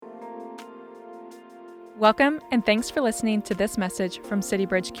Welcome, and thanks for listening to this message from City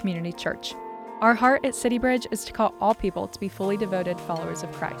Bridge Community Church. Our heart at City Bridge is to call all people to be fully devoted followers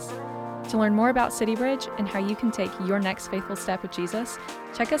of Christ. To learn more about City Bridge and how you can take your next faithful step with Jesus,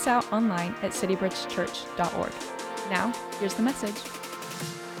 check us out online at citybridgechurch.org. Now, here's the message.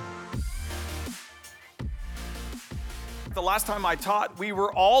 The last time I taught, we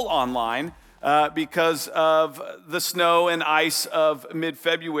were all online because of the snow and ice of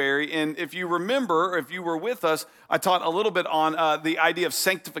mid-February. And if you remember, if you were with us, I taught a little bit on the idea of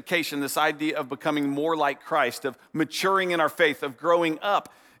sanctification, this idea of becoming more like Christ, of maturing in our faith, of growing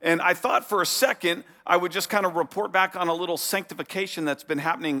up. And I thought for a second I would just kind of report back on a little sanctification that's been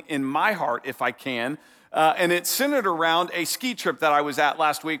happening in my heart, if I can. And it's centered around a ski trip that I was at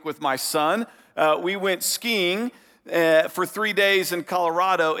last week with my son. We went skiing for 3 days in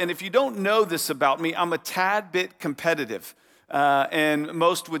Colorado. And if you don't know this about me, I'm a tad bit competitive. And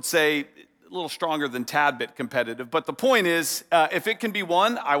most would say a little stronger than tad bit competitive. But the point is, if it can be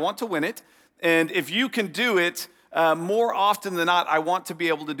won, I want to win it. And if you can do it, more often than not, I want to be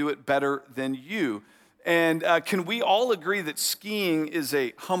able to do it better than you. And can we all agree that skiing is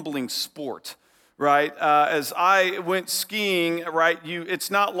a humbling sport? Right? As I went skiing, right, it's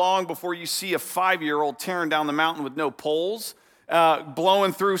not long before you see a 5-year-old tearing down the mountain with no poles,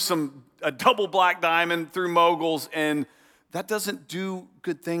 blowing through a double black diamond through moguls, and that doesn't do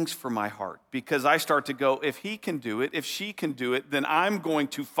good things for my heart because I start to go, if he can do it, if she can do it, then I'm going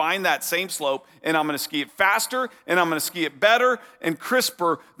to find that same slope and I'm going to ski it faster and I'm going to ski it better and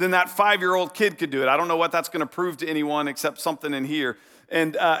crisper than that 5-year-old kid could do it. I don't know what that's going to prove to anyone except something in here.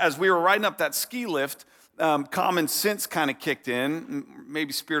 And as we were riding up that ski lift, common sense kind of kicked in,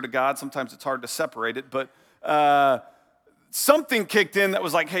 maybe Spirit of God. Sometimes it's hard to separate it, but something kicked in that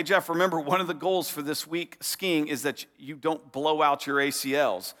was like, hey, Jeff, remember one of the goals for this week skiing is that you don't blow out your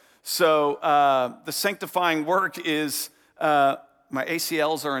ACLs. So the sanctifying work is my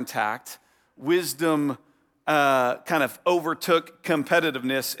ACLs are intact. Wisdom kind of overtook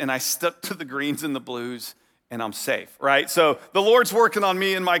competitiveness, and I stuck to the greens and the blues. And I'm safe, right? So the Lord's working on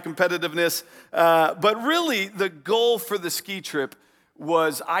me and my competitiveness. But really, the goal for the ski trip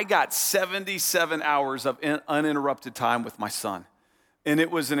was I got 77 hours of uninterrupted time with my son. And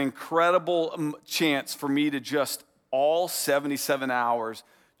it was an incredible chance for me to just, all 77 hours,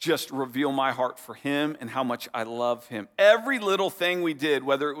 just reveal my heart for him and how much I love him. Every little thing we did,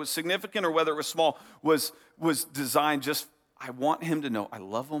 whether it was significant or whether it was small, was designed just, I want him to know I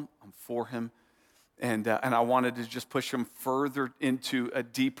love him, I'm for him. And I wanted to just push him further into a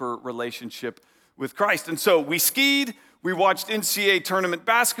deeper relationship with Christ. And so we skied, we watched NCAA tournament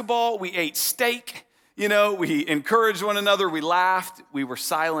basketball, we ate steak, we encouraged one another, we laughed, we were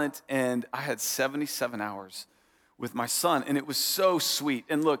silent, and I had 77 hours with my son, and it was so sweet.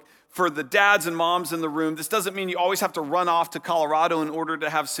 And look, for the dads and moms in the room, this doesn't mean you always have to run off to Colorado in order to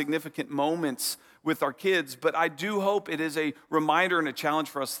have significant moments with our kids, but I do hope it is a reminder and a challenge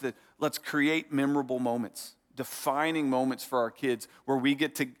for us that let's create memorable moments, defining moments for our kids where we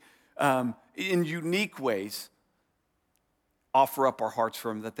get to, in unique ways, offer up our hearts for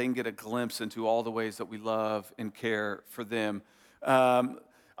them, that they can get a glimpse into all the ways that we love and care for them.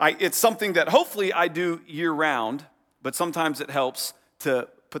 It's something that hopefully I do year-round, but sometimes it helps to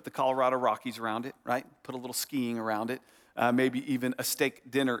put the Colorado Rockies around it, right? Put a little skiing around it. Maybe even a steak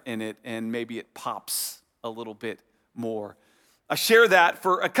dinner in it, and maybe it pops a little bit more. I share that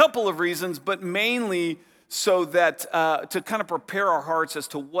for a couple of reasons, but mainly so that to kind of prepare our hearts as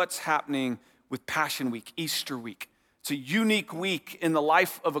to what's happening with Passion Week, Easter week. It's a unique week in the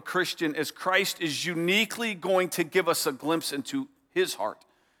life of a Christian as Christ is uniquely going to give us a glimpse into his heart.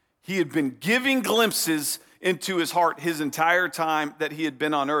 He had been giving glimpses into his heart his entire time that he had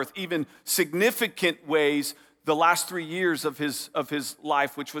been on earth, even significant ways the last 3 years of his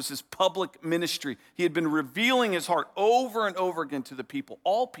life, which was his public ministry. He had been revealing his heart over and over again to the people,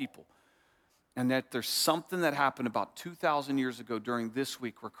 all people. And that there's something that happened about 2,000 years ago during this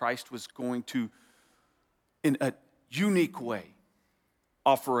week where Christ was going to, in a unique way,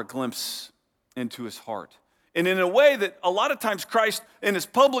 offer a glimpse into his heart. And in a way that a lot of times Christ in his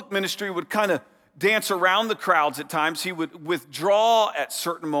public ministry would kind of dance around the crowds at times. He would withdraw at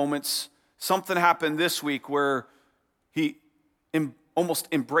certain moments. Something happened this week where he almost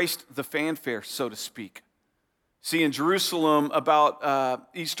embraced the fanfare, so to speak. See, in Jerusalem, about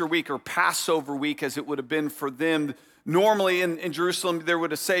Easter week or Passover week, as it would have been for them, normally in Jerusalem, there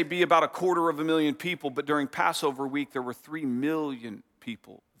would be about 250,000 people, but during Passover week, there were 3 million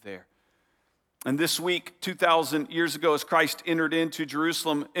people there. And this week, 2,000 years ago, as Christ entered into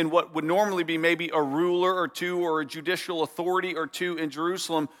Jerusalem in what would normally be maybe a ruler or two or a judicial authority or two in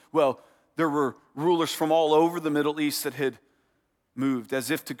Jerusalem, well, there were rulers from all over the Middle East that had moved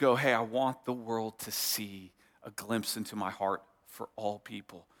as if to go, hey, I want the world to see a glimpse into my heart for all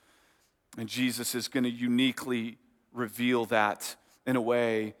people. And Jesus is going to uniquely reveal that in a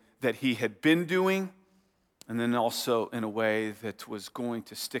way that he had been doing, and then also in a way that was going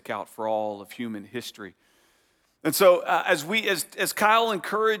to stick out for all of human history. And so as Kyle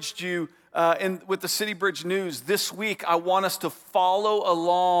encouraged you with the City Bridge News this week, I want us to follow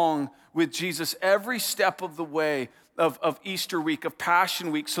along with Jesus every step of the way of Easter week, of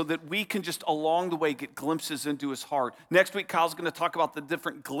Passion Week, so that we can just along the way get glimpses into his heart. Next week, Kyle's going to talk about the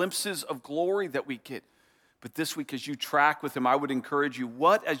different glimpses of glory that we get. But this week, as you track with him, I would encourage you,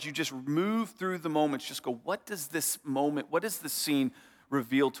 as you just move through the moments, just go, what does this scene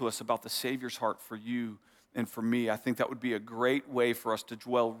reveal to us about the Savior's heart for you and for me? I think that would be a great way for us to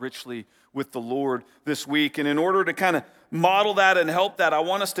dwell richly with the Lord this week. And in order to kind of model that and help that, I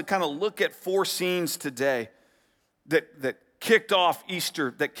want us to kind of look at 4 scenes today that kicked off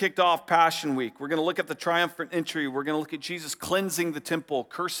Easter, that kicked off Passion Week. We're going to look at the triumphant entry. We're going to look at Jesus cleansing the temple,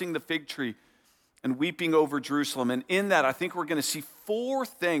 cursing the fig tree, and weeping over Jerusalem. And in that, I think we're going to see 4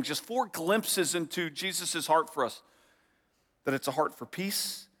 things, just 4 glimpses into Jesus' heart for us. That it's a heart for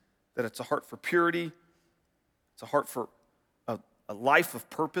peace, that it's a heart for purity, it's a heart for a life of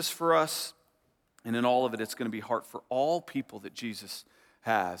purpose for us, and in all of it, it's going to be a heart for all people that Jesus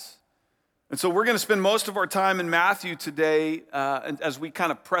has. And so we're going to spend most of our time in Matthew today as we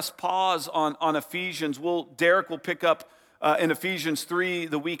kind of press pause on Ephesians. Derek will pick up in Ephesians 3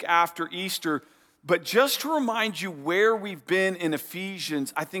 the week after Easter. But just to remind you where we've been in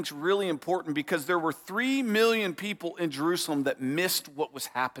Ephesians, I think is really important because there were 3 million people in Jerusalem that missed what was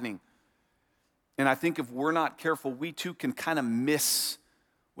happening. And I think if we're not careful, we too can kind of miss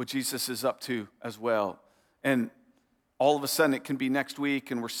what Jesus is up to as well. And all of a sudden it can be next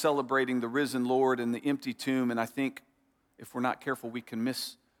week and we're celebrating the risen Lord and the empty tomb. And I think if we're not careful, we can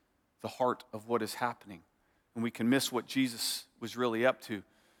miss the heart of what is happening. And we can miss what Jesus was really up to.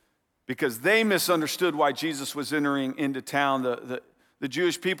 Because they misunderstood why Jesus was entering into town. The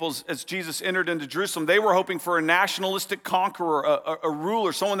Jewish peoples, as Jesus entered into Jerusalem, they were hoping for a nationalistic conqueror, a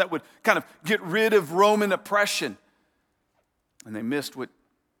ruler, someone that would kind of get rid of Roman oppression. And they missed what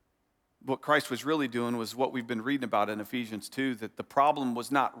Christ was really doing was what we've been reading about in Ephesians 2, that the problem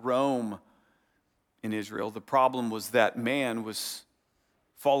was not Rome in Israel. The problem was that man was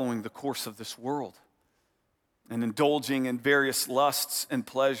following the course of this world and indulging in various lusts and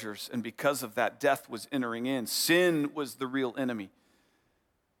pleasures. And because of that, death was entering in. Sin was the real enemy.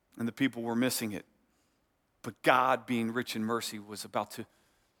 And the people were missing it. But God, being rich in mercy, was about to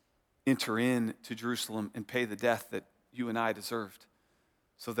enter into Jerusalem and pay the death that you and I deserved,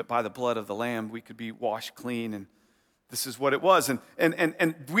 so that by the blood of the Lamb we could be washed clean. And this is what it was.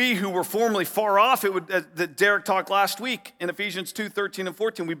 And we who were formerly far off, that Derek talked last week in Ephesians 2:13 and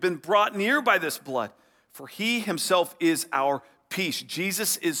 14, we've been brought near by this blood. For he himself is our peace.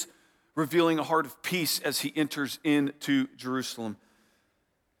 Jesus is revealing a heart of peace as he enters into Jerusalem.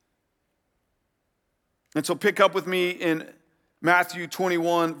 And so pick up with me in Matthew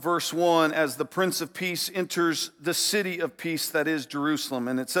 21, verse 1, as the Prince of Peace enters the city of peace that is Jerusalem.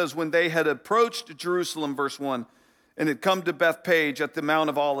 And it says, when they had approached Jerusalem, verse 1, and had come to Bethphage at the Mount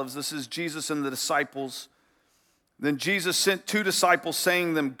of Olives, this is Jesus and the disciples. Then Jesus sent 2 disciples, saying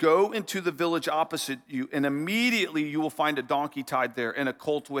to them, go into the village opposite you, and immediately you will find a donkey tied there and a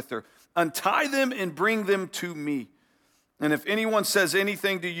colt with her. Untie them and bring them to me. And if anyone says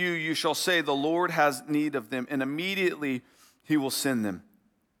anything to you, you shall say, the Lord has need of them. And immediately he will send them.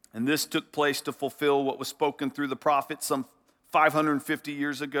 And this took place to fulfill what was spoken through the prophet some 550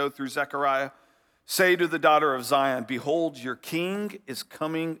 years ago through Zechariah. Say to the daughter of Zion, behold, your king is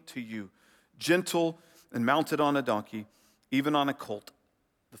coming to you, gentle and mounted on a donkey, even on a colt,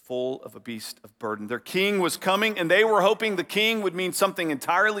 the foal of a beast of burden. Their king was coming, and they were hoping the king would mean something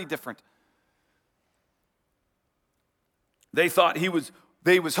entirely different. They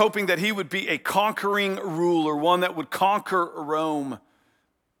was hoping that he would be a conquering ruler, one that would conquer Rome.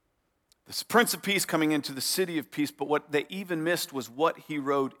 This Prince of Peace coming into the city of peace, but what they even missed was what he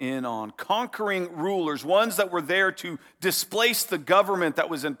rode in on. Conquering rulers, ones that were there to displace the government that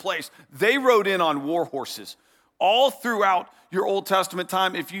was in place. They rode in on war horses. All throughout your Old Testament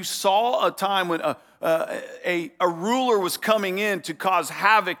time, if you saw a time when a ruler was coming in to cause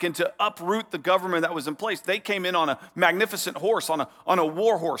havoc and to uproot the government that was in place, they came in on a magnificent horse, on a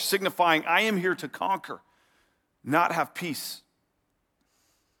war horse, signifying, I am here to conquer, not have peace.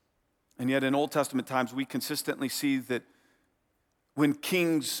 And yet in Old Testament times, we consistently see that when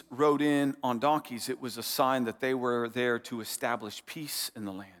kings rode in on donkeys, it was a sign that they were there to establish peace in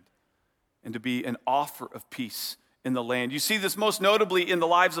the land. and to be an offer of peace in the land. You see this most notably in the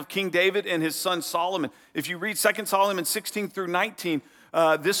lives of King David and his son Solomon. If you read 2 Solomon 16 through 19,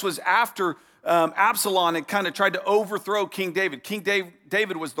 this was after Absalom had kind of tried to overthrow King David. King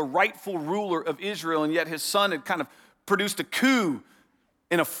David was the rightful ruler of Israel, and yet his son had kind of produced a coup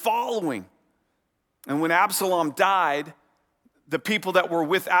and a following. And when Absalom died, the people that were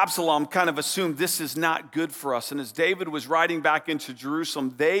with Absalom kind of assumed this is not good for us. And as David was riding back into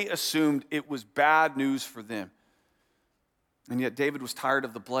Jerusalem, they assumed it was bad news for them. And yet David was tired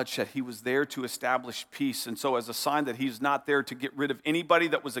of the bloodshed. He was there to establish peace. And so as a sign that he's not there to get rid of anybody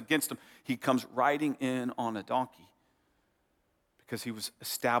that was against him, he comes riding in on a donkey because he was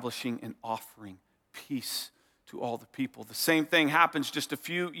establishing and offering peace to all the people. The same thing happens just a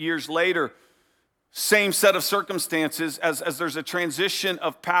few years later. Same set of circumstances as there's a transition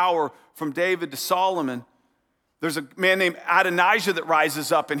of power from David to Solomon. There's a man named Adonijah that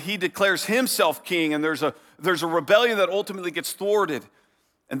rises up and he declares himself king, and there's a rebellion that ultimately gets thwarted.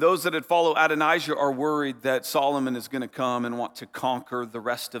 And those that had followed Adonijah are worried that Solomon is going to come and want to conquer the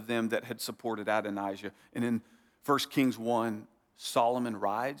rest of them that had supported Adonijah. And in 1 Kings 1, Solomon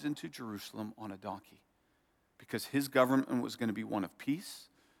rides into Jerusalem on a donkey because his government was going to be one of peace.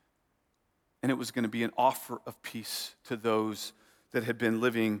 And it was going to be an offer of peace to those that had been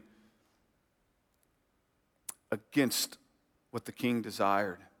living against what the king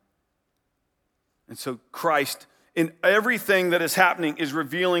desired. And so Christ, in everything that is happening, is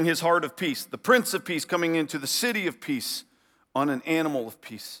revealing his heart of peace. The Prince of Peace coming into the city of peace on an animal of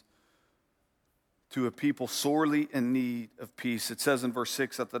peace to a people sorely in need of peace. It says in verse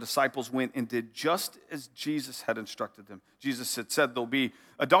 6 that the disciples went and did just as Jesus had instructed them. Jesus had said there'll be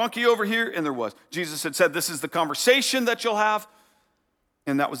a donkey over here, and there was. Jesus had said this is the conversation that you'll have,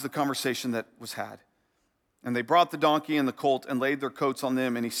 and that was the conversation that was had. And they brought the donkey and the colt and laid their coats on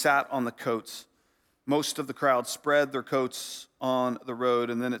them, and he sat on the coats. Most of the crowd spread their coats on the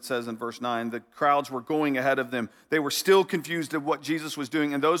road. And then it says in verse 9, the crowds were going ahead of them. They were still confused of what Jesus was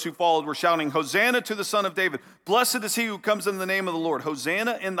doing. And those who followed were shouting, Hosanna to the Son of David. Blessed is he who comes in the name of the Lord.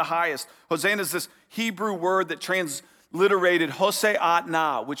 Hosanna in the highest. Hosanna is this Hebrew word that transliterated Hoseat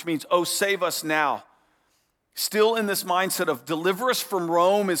na, which means, oh, save us now. Still in this mindset of deliver us from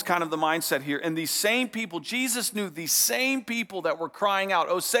Rome is kind of the mindset here. And these same people, Jesus knew these same people that were crying out,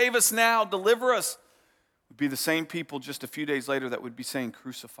 oh, save us now, deliver us, would be the same people just a few days later that would be saying,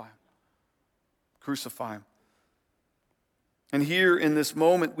 crucify him. Crucify him. And here in this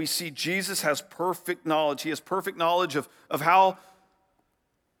moment, we see Jesus has perfect knowledge. He has perfect knowledge of how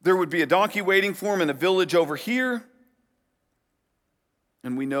there would be a donkey waiting for him in a village over here.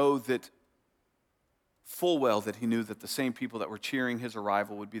 And we know that full well that he knew that the same people that were cheering his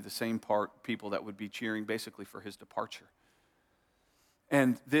arrival would be the same people that would be cheering basically for his departure.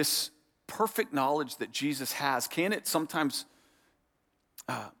 And this perfect knowledge that Jesus has, can it sometimes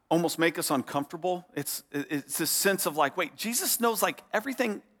almost make us uncomfortable? It's this sense of like, wait, Jesus knows like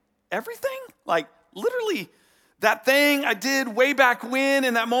everything? Like literally that thing I did way back when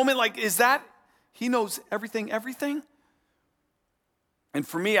in that moment, like is that, he knows everything? And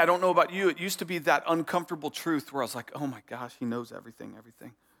for me, I don't know about you, it used to be that uncomfortable truth where I was like, oh my gosh, he knows everything.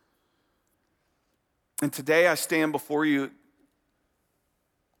 And today I stand before you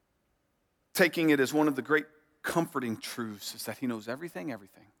taking it as one of the great comforting truths is that he knows everything.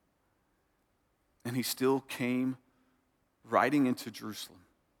 And he still came riding into Jerusalem,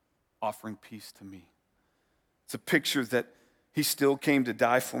 offering peace to me. It's a picture that he still came to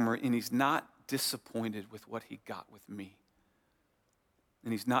die for me, and he's not disappointed with what he got with me.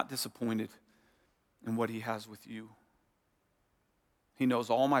 And he's not disappointed in what he has with you. He knows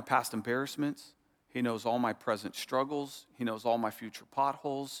all my past embarrassments. He knows all my present struggles. He knows all my future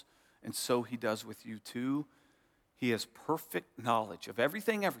potholes. And so he does with you too. He has perfect knowledge of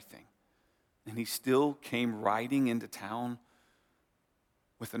everything. And he still came riding into town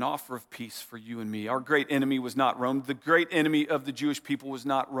with an offer of peace for you and me. Our great enemy was not Rome. The great enemy of the Jewish people was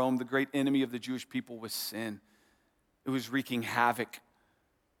not Rome. The great enemy of the Jewish people was sin. It was wreaking havoc.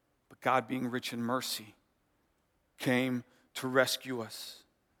 But God, being rich in mercy, came to rescue us.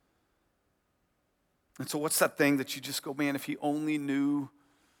 And so what's that thing that you just go, man, if he only knew,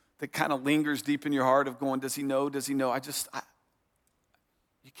 that kind of lingers deep in your heart of going, does he know? You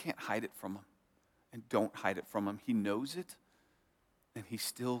can't hide it from him. And don't hide it from him. He knows it, and he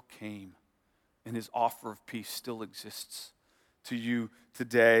still came. And his offer of peace still exists to you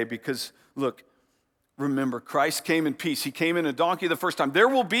today. Because, look, remember, Christ came in peace. He came in a donkey the first time. There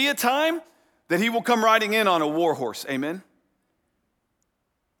will be a time that he will come riding in on a war horse. Amen?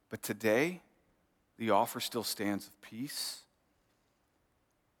 But today, the offer still stands of peace.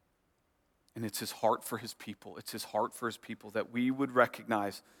 And it's his heart for his people. It's his heart for his people that we would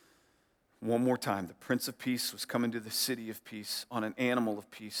recognize one more time, the Prince of Peace was coming to the city of peace on an animal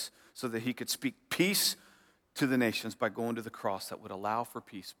of peace so that he could speak peace to the nations by going to the cross that would allow for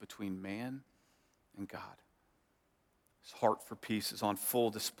peace between man and God. His heart for peace is on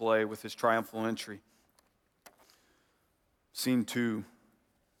full display with his triumphal entry. Scene 2.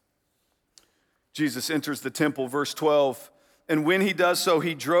 Jesus enters the temple, verse 12. And when he does so,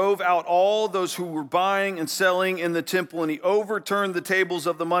 he drove out all those who were buying and selling in the temple, and he overturned the tables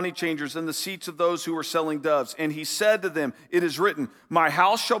of the money changers and the seats of those who were selling doves. And he said to them, "It is written, my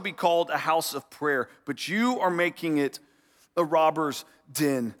house shall be called a house of prayer, but you are making it a robber's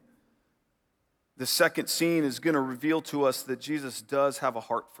den." The second scene is going to reveal to us that Jesus does have a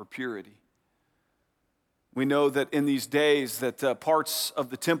heart for purity. We know that in these days that parts of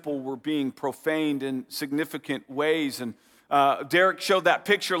the temple were being profaned in significant ways. And Derek showed that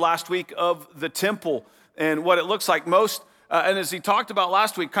picture last week of the temple and what it looks like. And as he talked about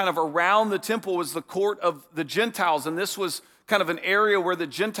last week, kind of around the temple was the court of the Gentiles. And this was kind of an area where the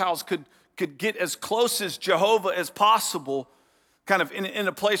Gentiles could get as close as Jehovah as possible, kind of in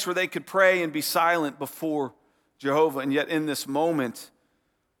a place where they could pray and be silent before Jehovah. And yet in this moment,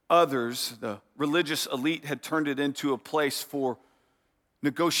 others, the religious elite, had turned it into a place for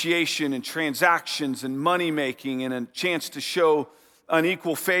negotiation and transactions and money making and a chance to show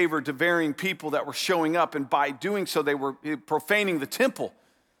unequal favor to varying people that were showing up. And by doing so, they were profaning the temple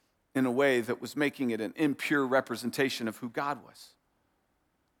in a way that was making it an impure representation of who God was.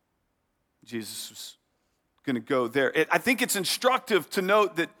 Jesus was going to go there. I think it's instructive to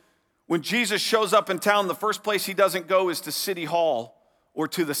note that when Jesus shows up in town, the first place he doesn't go is to City Hall or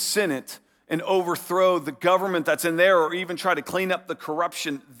to the Senate and overthrow the government that's in there or even try to clean up the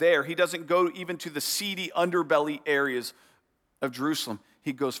corruption there. He doesn't go even to the seedy underbelly areas of Jerusalem.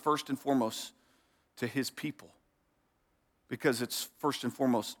 He goes first and foremost to his people because it's first and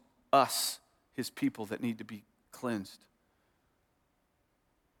foremost us, his people, that need to be cleansed.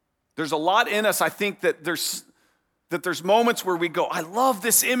 There's a lot in us, I think, that there's moments where we go, I love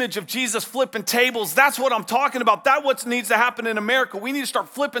this image of Jesus flipping tables. That's what I'm talking about. That's what needs to happen in America. We need to start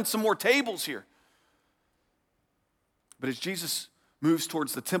flipping some more tables here. But as Jesus moves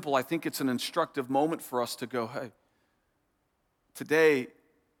towards the temple, I think it's an instructive moment for us to go, hey, today,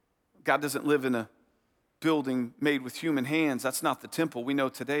 God doesn't live in a building made with human hands. That's not the temple. We know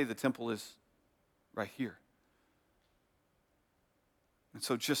today the temple is right here. And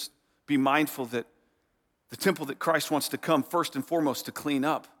so just be mindful that the temple that Christ wants to come first and foremost to clean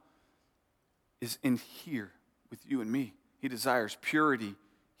up is in here with you and me. He desires purity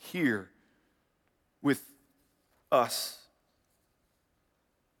here with us.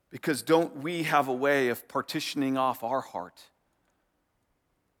 Because don't we have a way of partitioning off our heart?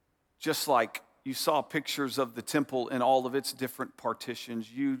 Just like you saw pictures of the temple in all of its different partitions,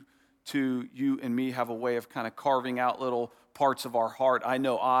 you and me have a way of kind of carving out little parts of our heart. I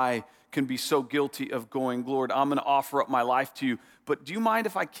know I can be so guilty of going, Lord, I'm going to offer up my life to you, but do you mind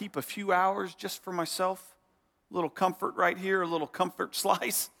if I keep a few hours just for myself? A little comfort right here, a little comfort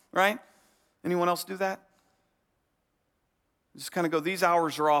slice, right? Anyone else do that? Just kind of go, these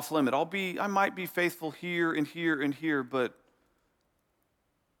hours are off limit. I might be faithful here and here and here, but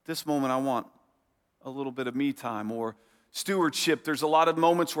this moment I want a little bit of me time. Or stewardship, there's a lot of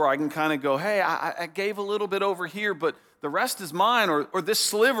moments where I can kind of go, hey, I gave a little bit over here, but the rest is mine, or this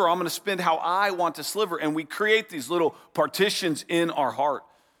sliver, I'm going to spend how I want to sliver. And we create these little partitions in our heart.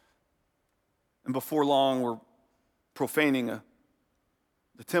 And before long, we're profaning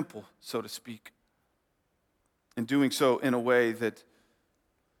the temple, so to speak, and doing so in a way that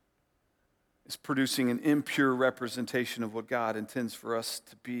is producing an impure representation of what God intends for us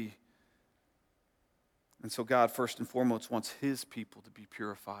to be. And so God, first and foremost, wants his people to be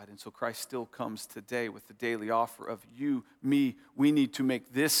purified. And so Christ still comes today with the daily offer of you, me. We need to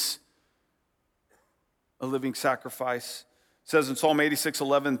make this a living sacrifice. It says in Psalm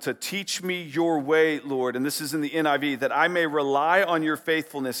 86:11, to teach me your way, Lord. And this is in the NIV, that I may rely on your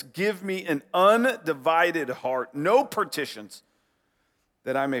faithfulness. Give me an undivided heart, no partitions,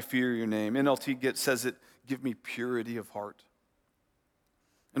 that I may fear your name. NLT says it, give me purity of heart.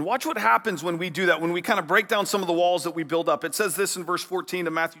 And watch what happens when we do that, when we kind of break down some of the walls that we build up. It says this in verse 14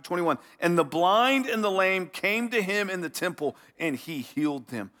 of Matthew 21, and the blind and the lame came to him in the temple, and he healed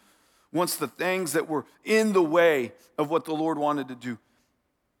them. Once the things that were in the way of what the Lord wanted to do,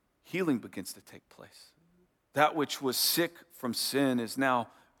 healing begins to take place. That which was sick from sin is now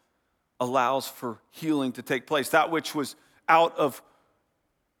allows for healing to take place. That which was out of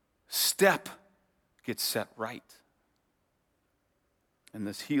step gets set right. and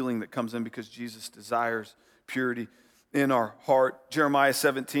this healing that comes in because Jesus desires purity in our heart. Jeremiah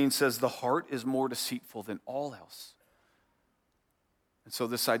 17 says, the heart is more deceitful than all else. And so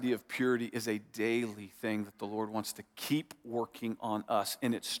this idea of purity is a daily thing that the Lord wants to keep working on us,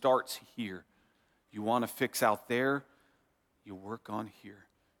 and it starts here. You want to fix out there, you work on here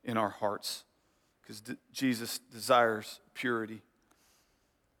in our hearts, because Jesus desires purity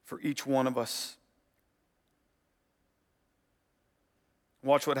for each one of us.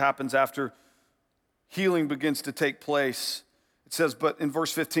 Watch what happens after healing begins to take place. It says, but in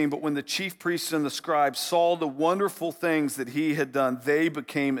verse 15, but when the chief priests and the scribes saw the wonderful things that he had done, they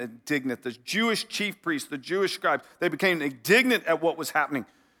became indignant. The Jewish chief priests, the Jewish scribes, they became indignant at what was happening.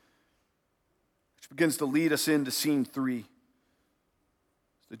 Which begins to lead us into scene 3.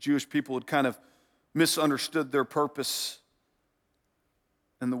 The Jewish people had kind of misunderstood their purpose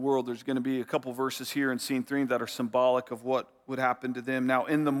in the world. There's going to be a couple verses here in scene 3 that are symbolic of what would happen to them. Now,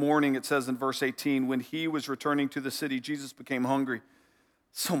 in the morning, it says in verse 18, when he was returning to the city, Jesus became hungry.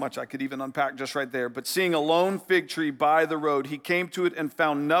 So much I could even unpack just right there. But seeing a lone fig tree by the road, he came to it and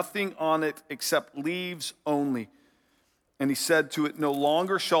found nothing on it except leaves only. And he said to it, no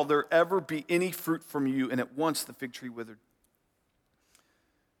longer shall there ever be any fruit from you. And at once the fig tree withered.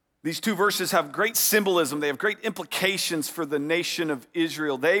 These two verses have great symbolism. They have great implications for the nation of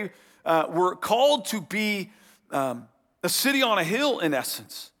Israel. They were called to be a city on a hill, in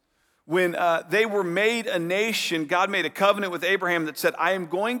essence. When they were made a nation, God made a covenant with Abraham that said, I am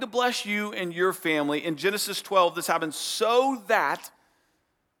going to bless you and your family. In Genesis 12, this happened so that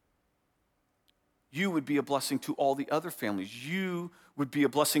you would be a blessing to all the other families. You would be a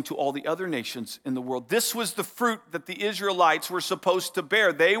blessing to all the other nations in the world. This was the fruit that the Israelites were supposed to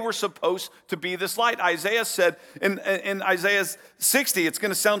bear. They were supposed to be this light. Isaiah said in Isaiah 60, it's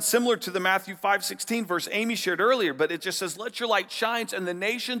going to sound similar to the Matthew 5:16 verse Amy shared earlier, but it just says, let your light shine and the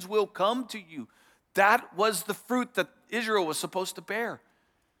nations will come to you. That was the fruit that Israel was supposed to bear.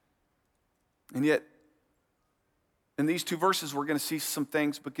 And yet, in these two verses, we're going to see some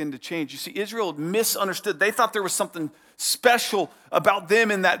things begin to change. You see, Israel misunderstood. They thought there was something special about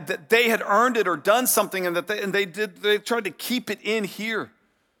them and that they had earned it or done something and they tried to keep it in here.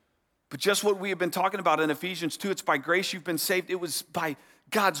 But just what we have been talking about in Ephesians 2, it's by grace you've been saved. It was by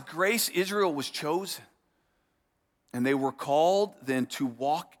God's grace Israel was chosen. And they were called then to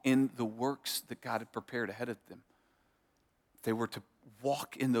walk in the works that God had prepared ahead of them. They were to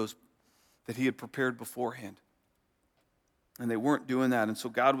walk in those that he had prepared beforehand. And they weren't doing that. And so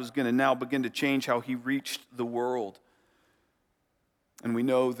God was going to now begin to change how he reached the world. And we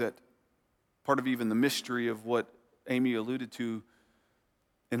know that part of even the mystery of what Amy alluded to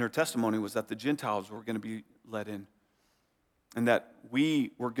in her testimony was that the Gentiles were going to be let in. And that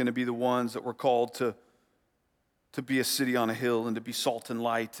we were going to be the ones that were called to be a city on a hill and to be salt and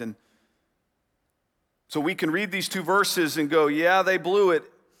light. And so we can read these two verses and go, yeah, they blew it.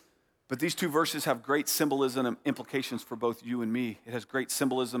 But these two verses have great symbolism and implications for both you and me. It has great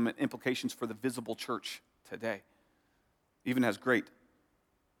symbolism and implications for the visible church today. It even has great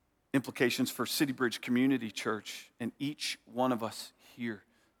implications for City Bridge Community Church and each one of us here,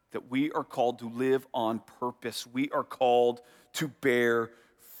 that we are called to live on purpose. We are called to bear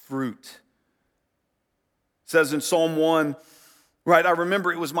fruit. It says in Psalm 1, right, I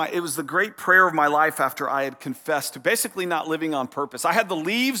remember it was the great prayer of my life after I had confessed to basically not living on purpose. I had the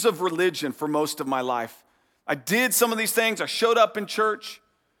leaves of religion for most of my life. I did some of these things. I showed up in church,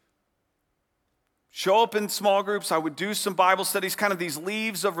 show up in small groups. I would do some Bible studies, kind of these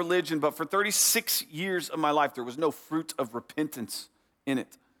leaves of religion. But for 36 years of my life, there was no fruit of repentance in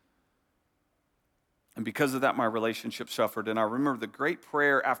it. And because of that, my relationship suffered. And I remember the great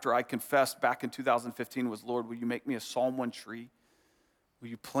prayer after I confessed back in 2015 was, Lord, will you make me a Psalm 1 tree? Will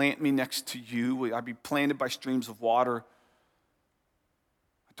you plant me next to you? Will I be planted by streams of water?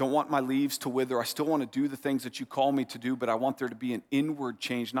 I don't want my leaves to wither. I still want to do the things that you call me to do, but I want there to be an inward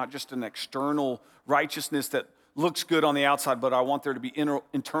change, not just an external righteousness that looks good on the outside, but I want there to be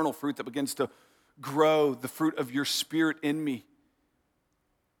internal fruit that begins to grow, the fruit of your Spirit in me.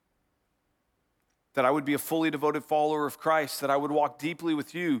 That I would be a fully devoted follower of Christ, that I would walk deeply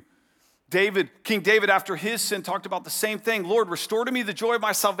with you. King David, after his sin, talked about the same thing. Lord, restore to me the joy of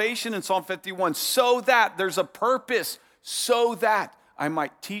my salvation in Psalm 51, so that there's a purpose, so that I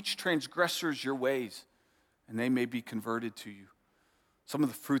might teach transgressors your ways, and they may be converted to you. Some of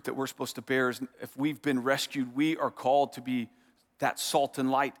the fruit that we're supposed to bear is, if we've been rescued, we are called to be that salt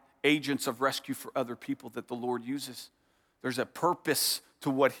and light, agents of rescue for other people that the Lord uses. There's a purpose to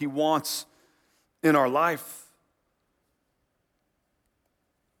what he wants in our life.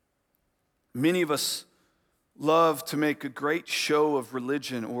 Many of us love to make a great show of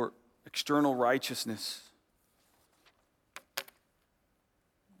religion or external righteousness.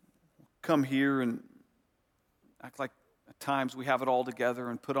 Come here and act like at times we have it all together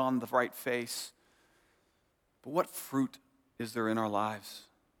and put on the right face. But what fruit is there in our lives?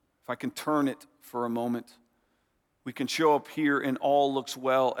 If I can turn it for a moment, we can show up here and all looks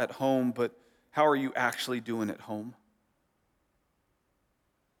well at home, but how are you actually doing at home?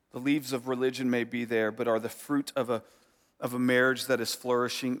 The leaves of religion may be there, but are the fruit of a marriage that is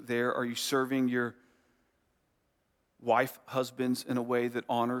flourishing there? Are you serving your wife, husbands, in a way that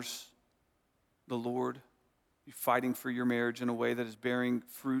honors the Lord? Are you fighting for your marriage in a way that is bearing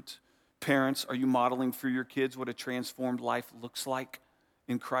fruit? Parents, are you modeling for your kids what a transformed life looks like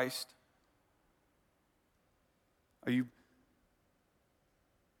in Christ? Are you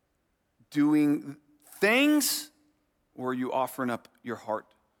doing things, or are you offering up your heart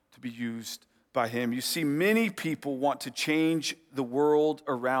to be used by Him? You see, many people want to change the world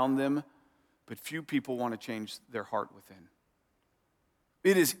around them, but few people want to change their heart within.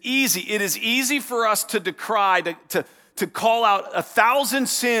 It is easy for us to decry, to call out 1,000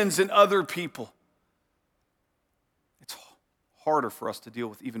 sins in other people. It's harder for us to deal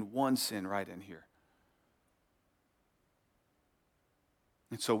with even one sin right in here.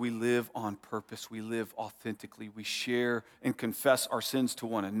 And so we live on purpose. We live authentically. We share and confess our sins to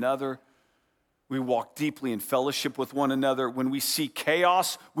one another. We walk deeply in fellowship with one another. When we see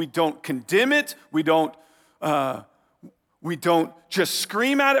chaos, we don't condemn it. We don't just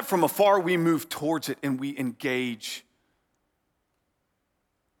scream at it from afar. We move towards it and we engage.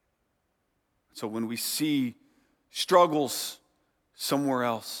 So when we see struggles somewhere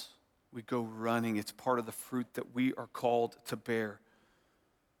else, we go running. It's part of the fruit that we are called to bear.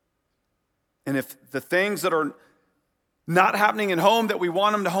 And if the things that are not happening in home that we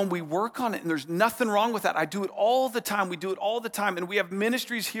want them to home, we work on it, and there's nothing wrong with that. I do it all the time. We do it all the time, and we have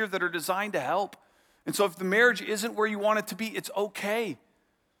ministries here that are designed to help. And so if the marriage isn't where you want it to be, it's okay.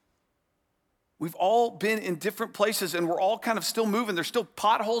 We've all been in different places, and we're all kind of still moving. There's still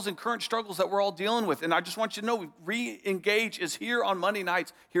potholes and current struggles that we're all dealing with. And I just want you to know, Re-Engage is here on Monday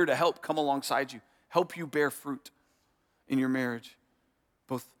nights, here to help come alongside you, help you bear fruit in your marriage,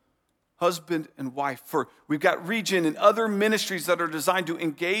 both husband and wife. We've got Region and other ministries that are designed to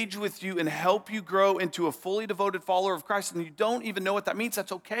engage with you and help you grow into a fully devoted follower of Christ. And you don't even know what that means.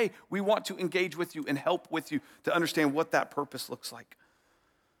 That's okay. We want to engage with you and help with you to understand what that purpose looks like.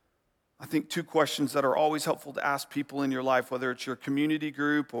 I think 2 questions that are always helpful to ask people in your life, whether it's your community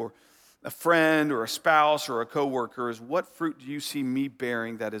group or a friend or a spouse or a coworker, is what fruit do you see me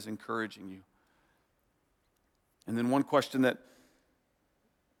bearing that is encouraging you? And then one question that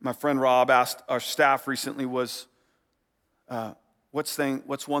my friend Rob asked our staff recently was, what's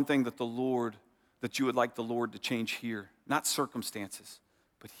one thing that you would like the Lord to change here? Not circumstances,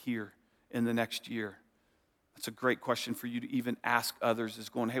 but here in the next year. That's a great question for you to even ask others, is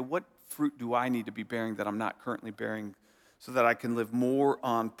going, hey, what fruit do I need to be bearing that I'm not currently bearing so that I can live more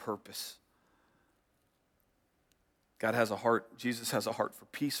on purpose? God has a heart, Jesus has a heart for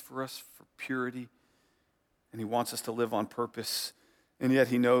peace for us, for purity, and He wants us to live on purpose. And yet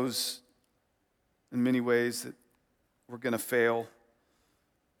He knows in many ways that we're going to fail.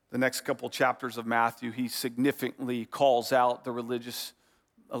 The next couple chapters of Matthew, He significantly calls out the religious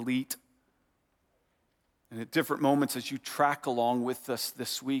elite. And at different moments as you track along with us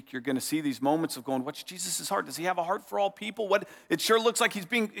this week, you're going to see these moments of going, what's Jesus' heart? Does He have a heart for all people? It sure looks like He's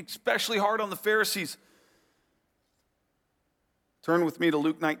being especially hard on the Pharisees. Turn with me to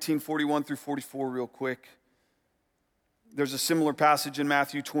Luke 19:41 through 44 real quick. There's a similar passage in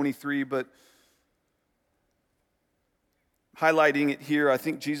Matthew 23, but highlighting it here, I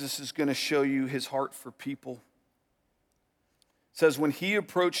think Jesus is going to show you His heart for people. It says, when He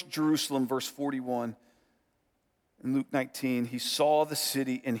approached Jerusalem, verse 41, in Luke 19, He saw the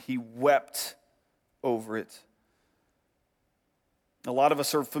city and He wept over it. A lot of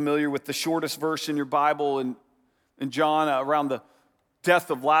us are familiar with the shortest verse in your Bible in John around the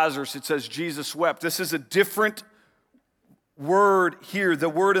death of Lazarus. It says Jesus wept. This is a different word here. The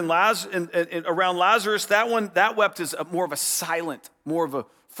word around Lazarus, that wept is more of a silent, more of a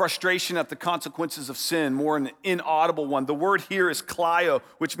frustration at the consequences of sin, more an inaudible one. The word here is kleio,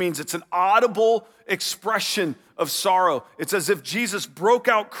 which means it's an audible expression of sorrow. It's as if Jesus broke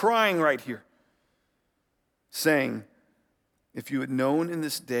out crying right here, saying, if you had known in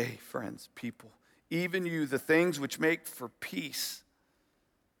this day, friends, people, even you, the things which make for peace,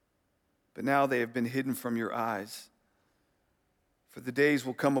 but now they have been hidden from your eyes. For the days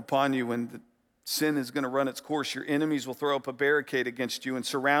will come upon you when Sin is going to run its course. Your enemies will throw up a barricade against you and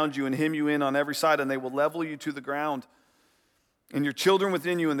surround you and hem you in on every side, and they will level you to the ground. And your children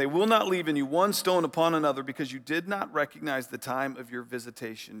within you, and they will not leave in you one stone upon another, because you did not recognize the time of your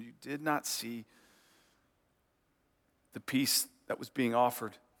visitation. You did not see the peace that was being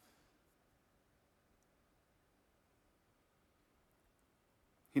offered.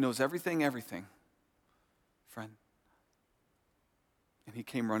 He knows everything, friend. And he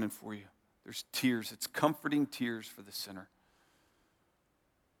came running for you. There's tears. It's comforting tears for the sinner.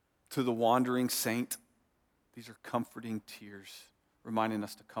 To the wandering saint, these are comforting tears, reminding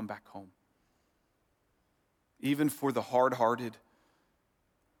us to come back home. Even for the hard-hearted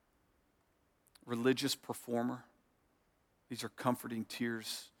religious performer, these are comforting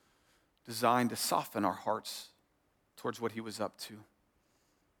tears designed to soften our hearts towards what he was up to.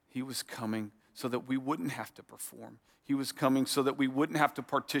 He was coming so that we wouldn't have to perform. He was coming so that we wouldn't have to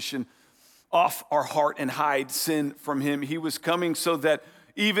partition off our heart and hide sin from him. He was coming so that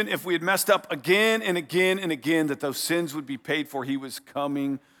even if we had messed up again and again and again, that those sins would be paid for. He was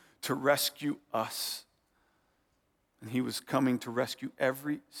coming to rescue us. And he was coming to rescue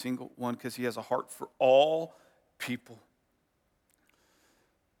every single one, because he has a heart for all people.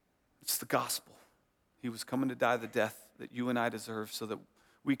 It's the gospel. He was coming to die the death that you and I deserve, so that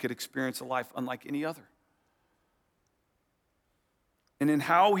we could experience a life unlike any other. And in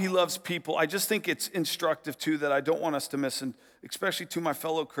how he loves people, I just think it's instructive too, that I don't want us to miss, and especially to my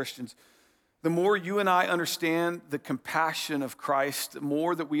fellow Christians. The more you and I understand the compassion of Christ, the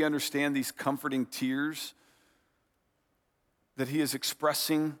more that we understand these comforting tears that he is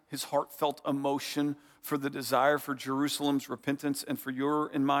expressing, his heartfelt emotion for the desire for Jerusalem's repentance and for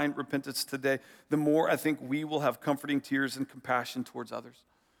your and mine repentance today, the more I think we will have comforting tears and compassion towards others.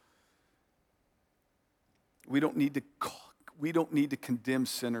 We don't need to condemn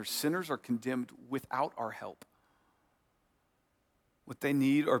sinners. Sinners are condemned without our help. What they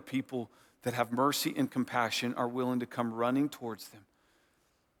need are people that have mercy and compassion, are willing to come running towards them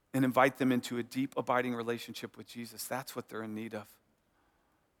and invite them into a deep, abiding relationship with Jesus. That's what they're in need of.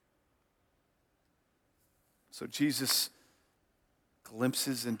 So Jesus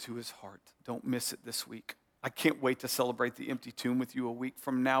glimpses into his heart. Don't miss it this week. I can't wait to celebrate the empty tomb with you a week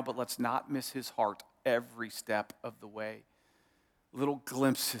from now, but let's not miss his heart every step of the way. Little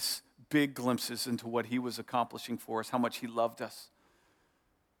glimpses, big glimpses into what he was accomplishing for us, how much he loved us.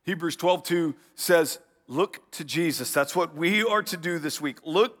 Hebrews 12:2 says, look to Jesus. That's what we are to do this week.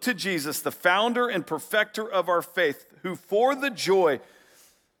 Look to Jesus, the founder and perfecter of our faith, who for the joy,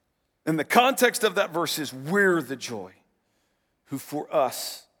 and the context of that verse is we're the joy, who for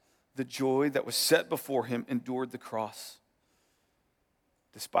us, the joy that was set before him, endured the cross,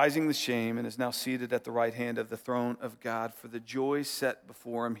 despising the shame, and is now seated at the right hand of the throne of God. For the joy set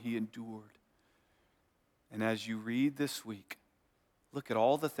before him, he endured. And as you read this week, look at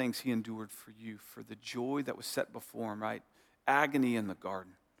all the things he endured for you, for the joy that was set before him, right? Agony in the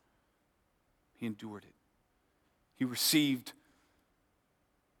garden. He endured it. He received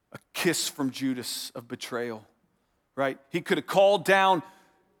a kiss from Judas of betrayal, right? He could have called down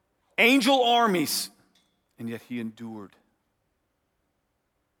angel armies, and yet he endured.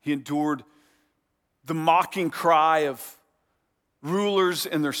 He endured the mocking cry of rulers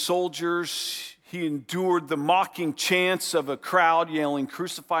and their soldiers. He endured the mocking chants of a crowd yelling,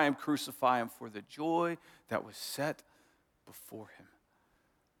 crucify him, for the joy that was set before him.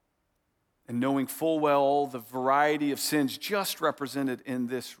 And knowing full well the variety of sins just represented in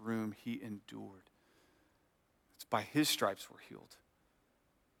this room, he endured. It's by his stripes we're healed.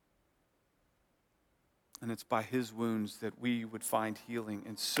 And it's by his wounds that we would find healing.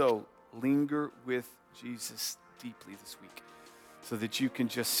 And so linger with Jesus deeply this week, so that you can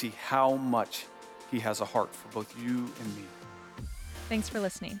just see how much he has a heart for both you and me. Thanks for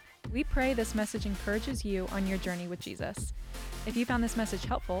listening. We pray this message encourages you on your journey with Jesus. If you found this message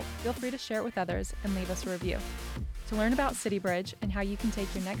helpful, feel free to share it with others and leave us a review. To learn about City Bridge and how you can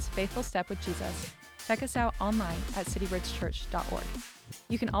take your next faithful step with Jesus, check us out online at citybridgechurch.org.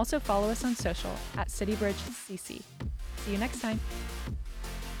 You can also follow us on social at CityBridgeCC. See you next time.